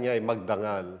tawag sa kanya ay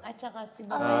magdangal. At saka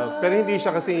siguro... pero hindi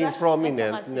siya kasi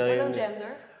prominent. Walang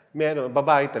gender? Meron,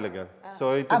 babae talaga.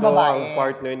 So ito daw ang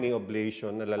partner ni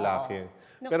oblation na lalaki.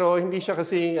 Pero hindi siya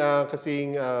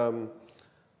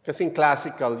kasing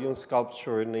classical yung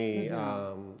sculpture ni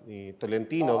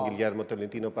Tolentino, Guillermo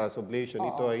Tolentino para sa Oblation.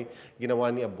 Ito ay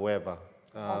ginawa ni Abueva.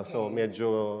 So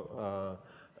medyo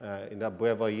in a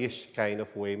Abueva-ish kind of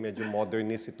way, medyo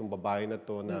modernist itong babae na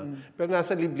to pero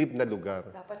nasa liblib na lugar.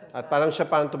 At parang siya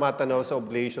pa ang tumatanaw sa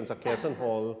Oblation sa Quezon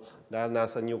Hall dahil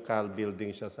nasa New Cal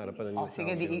building siya sa harapan ng New Cal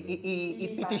Sige, building.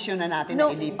 i-petition na natin na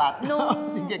ilipat.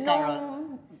 Sige, Carol.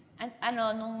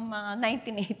 Nung mga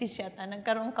 1980s yata,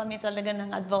 nagkaroon kami talaga ng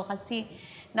advocacy.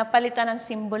 Napalitan ng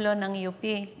simbolo ng UP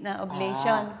na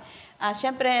Oblation.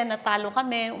 Siyempre, natalo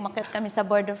kami, umakyat kami sa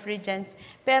Board of Regents.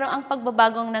 Pero ang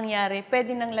pagbabagong nangyari,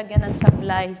 pwede nang lagyan ng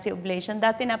sablay si Oblation.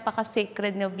 Dati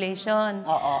napaka-sacred ni Oblation.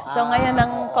 So ngayon,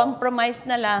 ang compromise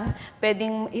na lang,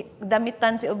 pwedeng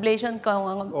damitan si Oblation kung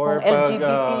LGBT. Or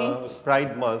pag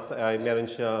Pride Month, ay meron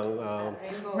siyang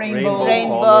Rainbow.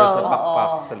 colors na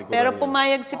pakpak sa likuran Pero niya.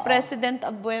 pumayag si President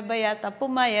Abueva yata,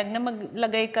 pumayag na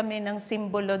maglagay kami ng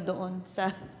simbolo doon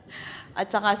sa... At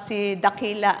saka si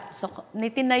Dakila. So,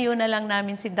 nitinayo na lang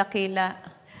namin si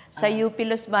Dakila sa UP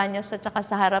Los Baños at saka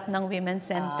sa harap ng Women's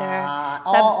Center.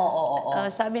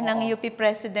 Sabi ng UP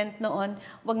President noon,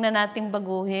 wag na nating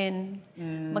baguhin.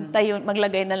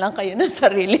 Maglagay na lang kayo ng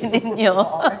sarili ninyo.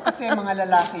 Kasi mga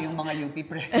lalaki yung mga UP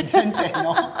presidents,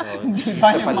 no? Hindi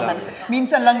ba yung mga...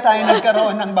 Minsan lang tayo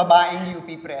nagkaroon ng babaeng UP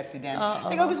president.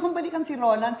 Teka, gusto kong balikan si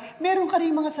Roland. Meron ka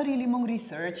rin mga sarili mong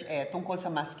research tungkol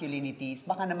sa masculinities.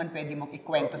 Baka naman pwede mong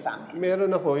ikwento sa amin.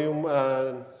 Meron ako yung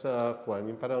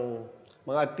yung parang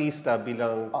mga artista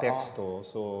bilang teksto.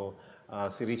 So,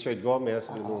 si Richard Gomez,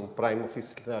 yung prime of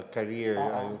his career,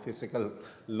 yung physical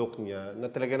look niya, na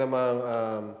talaga namang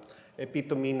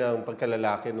epitome ng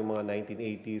pagkalalaki ng mga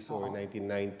 1980s or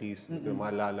 1990s, hindi ko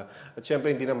maalala. At syempre,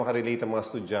 hindi na makarelate ang mga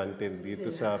estudyante dito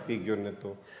sa figure na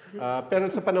to. Pero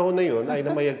sa panahon na yun, ay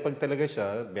namayagpag talaga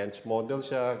siya, bench model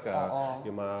siya,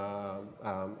 yung mga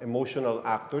emotional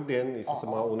actor din, isa sa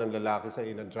mga unang lalaki sa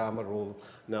in a drama role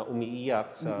na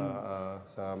umiiyak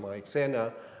sa mga eksena.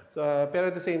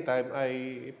 Pero at the same time,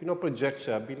 ay pinoproject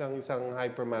siya bilang isang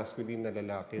hyper-masculine na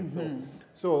lalaki.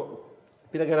 So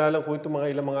pinag-aralan ko itong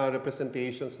ilang mga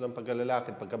representations ng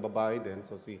pagkalalaki at pagkababae din.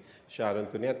 So si Sharon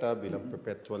Cuneta bilang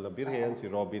perpetual na birhen, si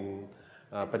Robin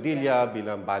Padilla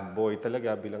bilang bad boy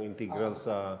talaga, bilang integral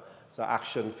sa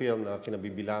action film na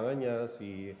kinabibilangan niya,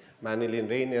 si Manilyn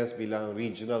Reyes bilang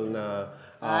regional na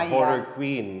horror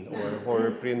queen or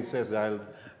horror princess dahil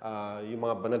yung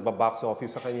mga nagba-box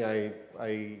office sa kanya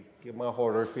ay yung mga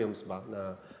horror films ba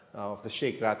na of the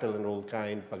shake, rattle, and roll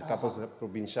kind. Pagtapos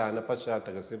probinsyana pa siya,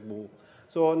 taga Cebu.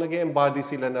 So nag-embody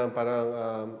sila ng parang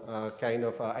kind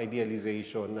of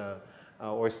idealization na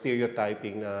or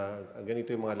stereotyping na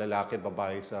ganito yung mga lalaki at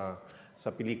babae sa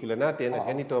pelikula natin at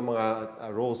ganito ang mga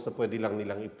roles na pwede lang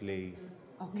nilang i-play.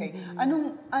 Okay.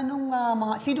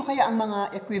 Sino kaya ang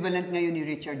mga equivalent ngayon ni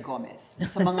Richard Gomez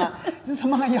sa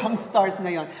mga young stars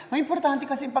ngayon? May importante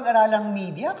kasi pag-aralang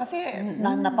media kasi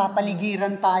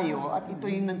napapaligiran tayo at ito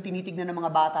yung tinitignan ng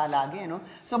mga bata lagi, no?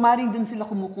 So maring dun sila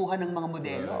kumukuha ng mga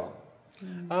modelo.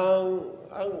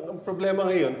 Ang problema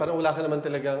ngayon, parang wala ka naman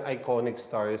talagang iconic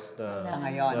stars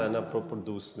na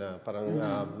produce na parang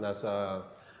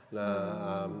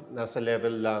nasa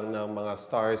level lang ng mga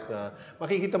stars na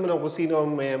makikita mo lang kung sino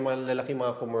may malalaking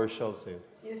mga commercials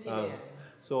Sino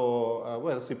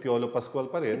yan? Si Piolo Pascual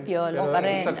pa rin. Si Piolo pero pa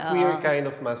rin. It's a queer kind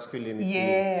of masculinity.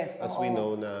 Yes, as we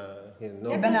know na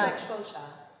Heterosexual siya.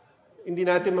 hindi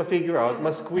natin ma-figure out,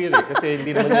 mas queer kasi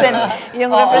hindi naman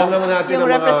yung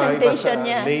representation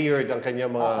niya. Layered ang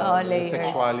kanyang mga layered.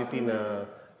 sexuality na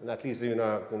at least yun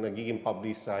na nagiging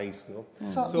publicized, no?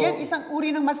 So, yan isang uri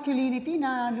ng masculinity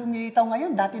na lumilitaw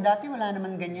ngayon. Dati-dati wala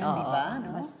naman ganyan, di ba?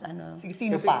 No? Sige,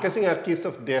 sino pa? Kasi nga, Kiss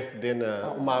of Death din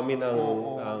na umamin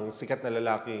ang sikat na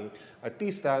lalaking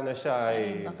artista na siya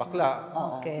ay bakla.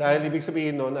 Dahil ibig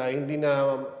sabihin nun ay hindi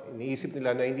na iniisip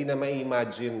nila na hindi na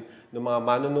ma-imagine ng mga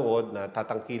manonood na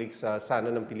tatangkilik sa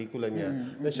sana ng pelikula niya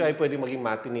na siya ay pwedeng maging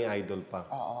matinee idol pa.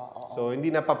 So hindi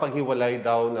na papaghiwalay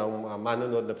daw ng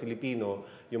manonood na Filipino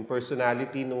yung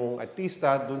personality ng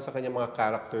artista dun sa kanyang mga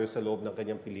character sa loob ng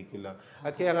kanyang pelikula.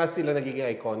 At kaya nga sila nagiging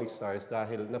iconic stars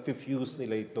dahil na-fuse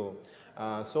nila ito.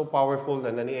 So powerful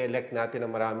na nani-elect natin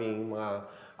ang maraming mga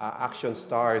action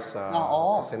stars sa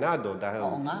Senado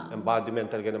dahil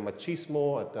embodiment talaga ng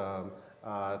machismo at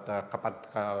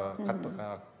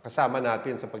kasama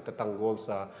natin sa pagtatanggol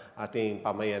sa ating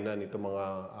pamayanan itong mga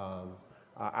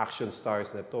action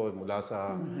stars na to mula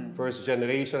sa first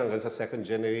generation hanggang sa second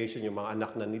generation, yung mga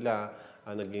anak na nila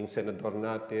naging senador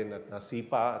natin at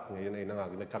nasipa at ngayon ay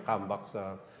nagka-comeback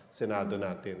sa Senado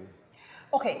natin.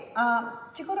 Okay,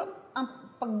 siguro ang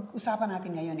pag-usapan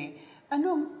natin ngayon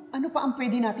ano pa ang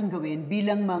pwede natin gawin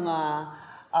bilang mga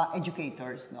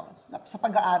educators, no, sa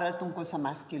pag-aaral tungkol sa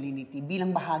masculinity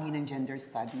bilang bahagi ng gender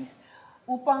studies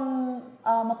upang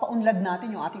mapaunlad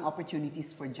natin yung ating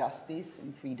opportunities for justice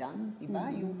and freedom, di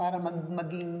ba? Yung para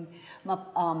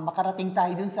makarating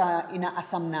tayo dun sa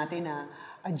inaasam natin na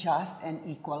a just and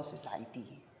equal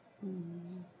society.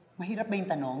 Mahirap ba yung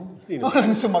tanong?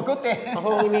 Walang sumagot eh.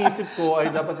 Ako ang iniisip ko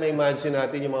ay dapat na-imagine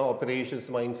natin yung mga operations,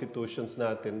 mga institutions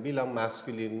natin bilang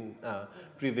masculine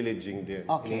privileging din.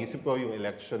 Okay. Iniisip ko yung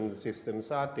election system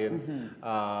sa atin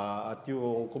at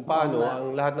yung kung paano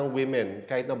ang lahat ng women,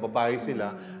 kahit na babae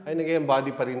sila, ay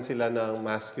nag-embody pa rin sila ng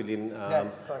masculine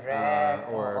That's correct.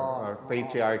 or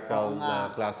patriarchal na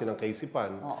klase ng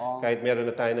kaisipan. Kahit meron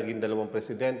na tayo naging 2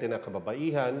 presidente na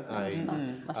kababaihan, ay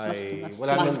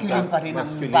wala nang masculine pa rin ang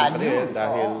values,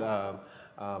 dahil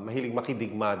mahilig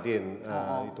makidigma din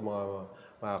itong mga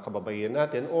kababaihan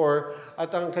natin,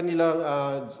 at ang kanilang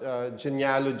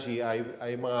genealogy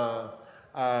ay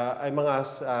mga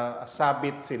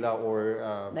sabit sila or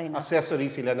accessory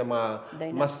sila na mga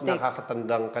mas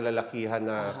nakakatandang kalalakihan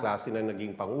na klase na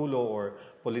naging pangulo or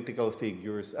political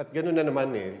figures. At ganoon na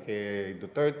naman kay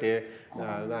Duterte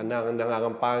na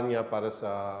nangangampanya para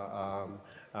sa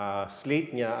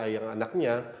slate niya ay ang anak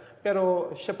niya. Pero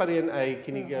siya pa rin ay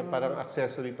parang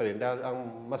accessory pa rin dahil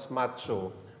ang mas macho,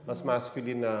 mas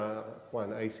masculine na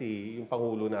ay yung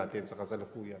Pangulo natin sa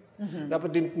kasalukuyan. Dapat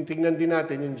din tingnan din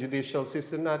natin yung judicial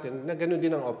system natin na gano'n din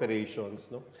ang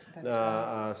operations. No?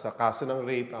 Sa kaso ng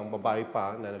rape, ang babae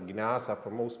pa na ginasa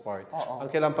for most part, ang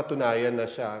kailangan patunayan na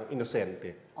siya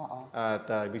inosente. At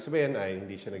ibig sabihin ay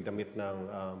hindi siya nagdamit ng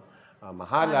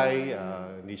mahalay,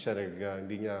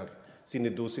 hindi niya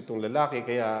sineduce itong lalaki,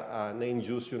 kaya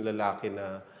na-induce yung lalaki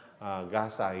na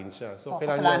gahasahin siya. So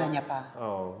kasalanan niya pa.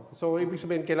 So, ibig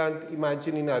sabihin, kailangan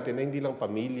imagine natin na hindi lang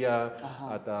pamilya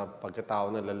at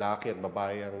pagkatao ng lalaki at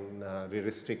babae ang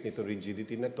re-restrict nito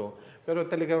rigidity na to. Pero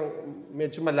talagang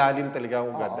medyo malalim talaga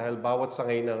ang ugat dahil bawat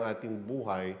sangay ng ating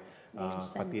buhay,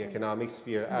 pati economic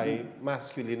sphere, ay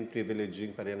masculine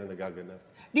privileging pa rin ang nagaganap.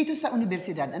 Dito sa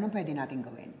universidad, anong pwede natin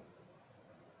gawin?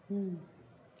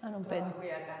 Anong pwede?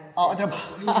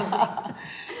 Trabaho.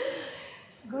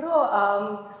 Siguro,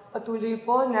 patuloy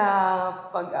po na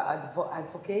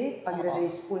pag-advocate,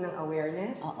 pag-raise po ng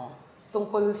awareness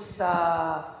tungkol sa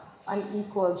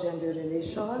unequal gender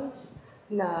relations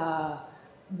na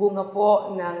bunga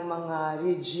po ng mga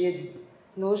rigid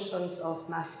notions of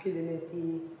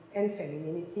masculinity and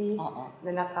femininity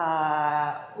na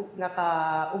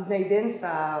nakaugnay din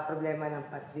sa problema ng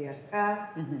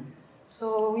patriarka.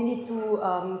 So we need to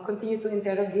continue to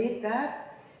interrogate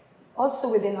that, also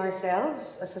within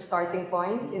ourselves as a starting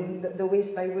point in the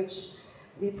ways by which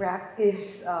we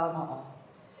practice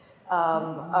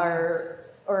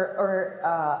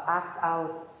act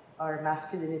out our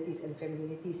masculinities and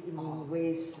femininities in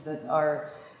ways that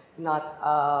are not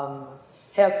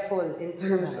helpful in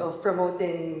terms of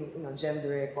promoting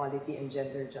gender equality and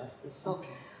gender justice. So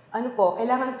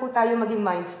kailangan po tayo maging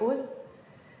mindful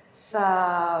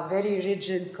sa very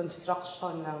rigid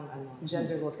construction ng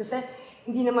gender roles. Kasi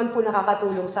hindi naman po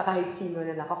nakakatulong sa kahit sino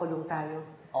na nakakulong tayo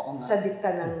sa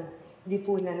dikta ng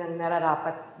lipunan ng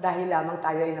nararapat dahil lamang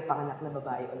tayo ay napanganak na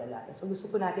babae o lalaki. So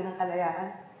gusto po natin ng kalayaan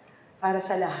para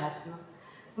sa lahat. No?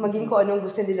 Maging kung anong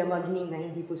gusto nila maging na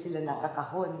hindi po sila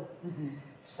nakakahon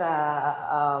sa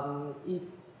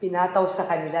pinataw sa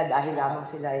kanila dahil lamang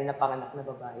sila ay napanganak na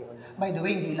babae o lalaki. By the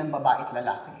way, hindi lang babae at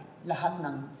lalaki. Lahat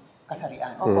ng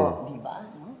kasarian. Di ba?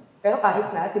 No? Pero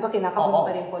kahit na, di ba kinakahon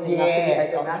pa rin po nila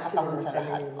nakakahon sa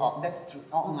lahat. That's true.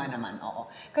 Oo nga naman.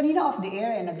 Kanina off the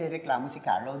air, nagre-reklamo si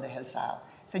Carol dahil sa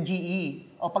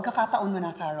GE. Pagkakataon mo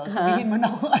na, Carol, sabihin mo na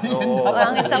kung ano yun.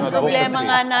 Ang isang problema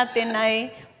nga natin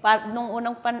ay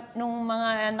nung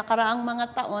mga nakaraang mga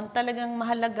taon, talagang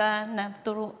mahalaga na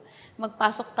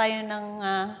magpasok tayo ng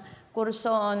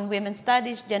kurso on women's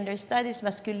studies, gender studies,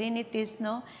 masculinities,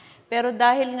 no? Pero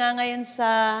dahil nga ngayon sa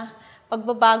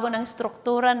pagbabago ng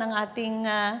struktura ng ating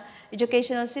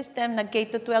educational system,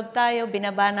 nag-K-12 tayo,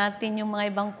 binaba natin yung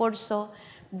mga ibang kurso,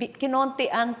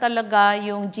 kinontian talaga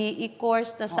yung GE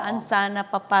course na saan sana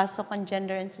papasok ang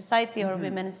gender and society or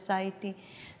women's society.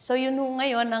 So yun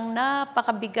ngayon ang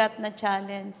napakabigat na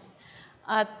challenge.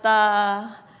 At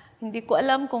hindi ko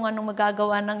alam kung anong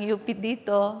magagawa ng UP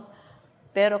dito,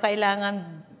 pero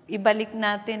kailangan ibalik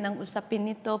natin ang usapin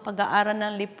nito, pag-aaral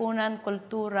ng lipunan,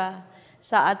 kultura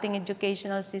sa ating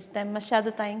educational system. Masyado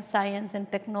tayong science and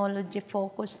technology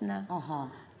focus na.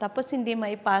 Tapos hindi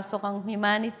maipasok ang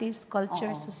humanities,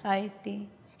 culture, society.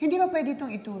 Hindi ba pwede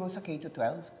itong ituro sa K-12?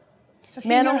 Sa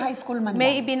senior high school man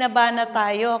may lang? ibinaba na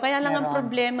tayo. Kaya lang ang Meron.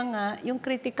 problema nga, yung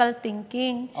critical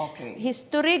thinking. Okay.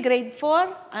 History, grade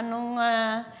 4,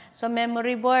 so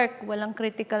memory work, walang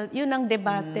critical, yun ang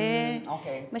debate.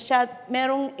 Okay.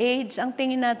 Merong age, ang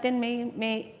tingin natin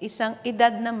may isang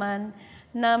edad naman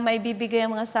na may bibigay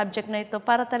ang mga subject na ito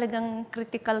para talagang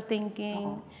critical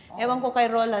thinking. Ewan ko kay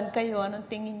Roland, kayo,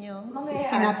 anong tingin nyo? Mamaya,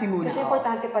 Sinapsi muna. kasi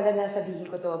importante pala na sabihin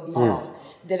ko to bilang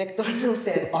director ng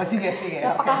set. Sige.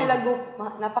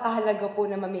 Napakahalaga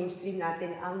po na ma-mainstream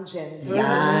natin ang gender.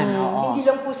 Yan, oo. Hindi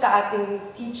lang po sa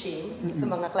ating teaching, sa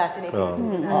mga klase na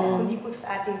ituturo natin, kundi po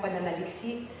sa ating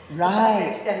pananaliksik, at saka sa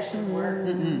extension work.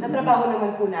 Natrabaho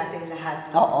naman po natin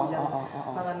lahat bilang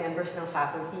mga members ng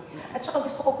faculty. At saka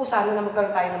gusto ko po sana na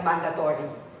magkaroon tayo ng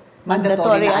mandatory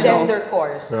Mandatory na gender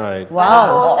course. Right. Para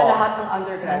po sa lahat ng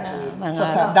undergraduate. So,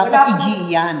 dapat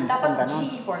i-GE yan. Dapat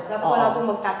GE course. Dapat wala pong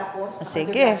magtatapos ng Sige.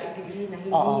 undergraduate degree na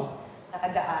hindi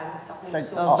nakadaan sa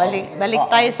kurso. Balik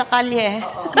tayo sa kalye.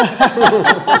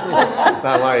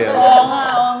 Tama yan.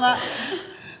 Oo nga.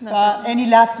 Any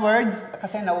last words?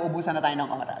 Kasi nauubusan na tayo ng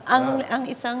oras. Ang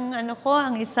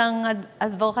isang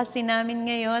advocacy namin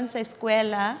ngayon sa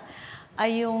eskwela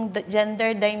ay yung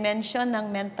gender dimension ng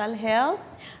mental health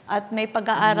at may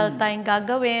pag-aaral tayong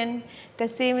gagawin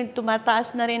kasi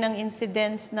tumataas na rin ang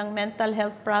incidence ng mental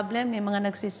health problem, may mga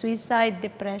nagsisuicide,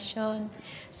 depression.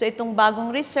 So itong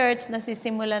bagong research na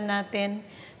sisimulan natin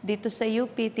dito sa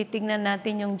UP, titignan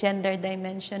natin yung gender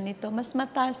dimension nito. Mas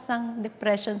mataas ang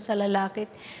depression sa lalaki,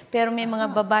 pero may mga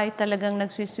babae talagang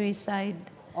nagsisuicide.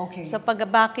 Okay. So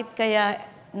bakit kaya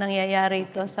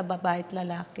nangyayari ito sa babae at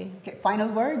lalaki? Okay,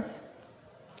 final words?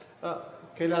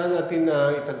 Kailangan natin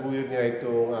na itaguyod nga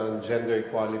itong gender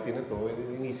equality na to.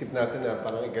 Inisip natin na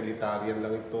parang egalitarian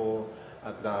lang ito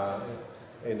at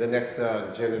in the next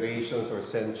generations or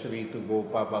century to go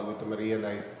pa bago ito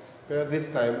ma-realize. Pero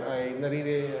this time ay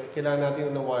kailangan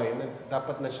natin unawain na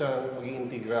dapat na siyang maging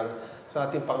integral sa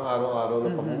ating pang-araw-araw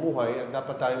na pamumuhay at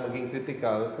dapat tayo maging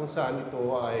critical kung saan ito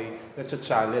ay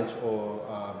na-challenge o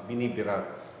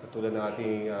binibira. Tulad ng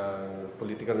ating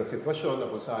political na sitwasyon na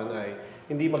kung saan ay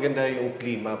hindi maganda yung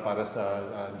klima para sa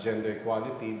gender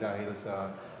equality dahil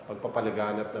sa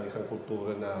pagpapalaganap ng isang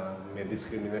kultura na may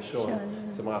diskriminasyon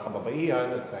sa mga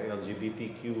kababaihan at sa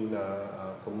LGBTQ na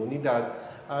komunidad.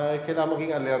 Kailangan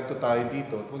maging alerto tayo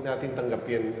dito at huwag natin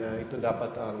tanggapin ito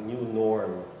dapat ang new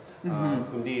norm.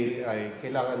 Kundi ay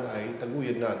kailangan ay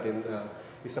taguyod natin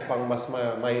isa pang mas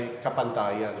may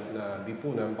kapantayan na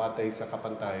lipunan batay sa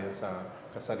kapantayan sa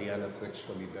kasarian at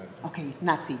sexualidad. Okay,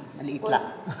 Nazi, maliit Well,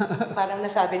 lang. parang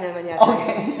nasabi naman yata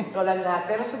Roland lahat.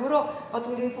 Pero siguro,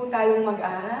 patuloy po tayong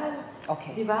mag-aral.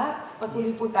 Okay. Di ba? Patuloy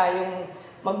po tayong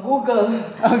mag-google.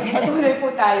 Patuloy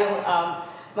po tayong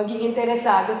maging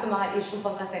interesado sa mga issue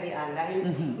pang kasarian. Dahil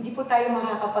hindi po tayo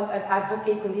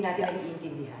makakapag-advocate kung hindi natin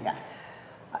naiintindihan. Yeah.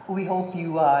 We hope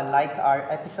you liked our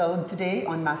episode today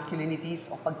on masculinities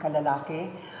o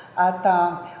pagkalalaki. At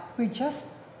we're just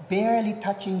barely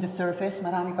touching the surface.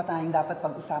 Marami pa tayong dapat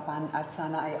pag-usapan at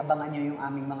sana ay abangan nyo yung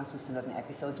aming mga susunod na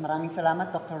episodes. Maraming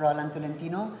salamat, Dr. Roland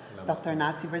Tolentino, Dr.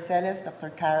 Nathie Verceles,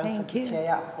 Dr. CAROLYN, Thank you.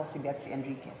 SOBRITCHEA. Ako po si Betsy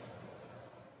ENRIQUEZ.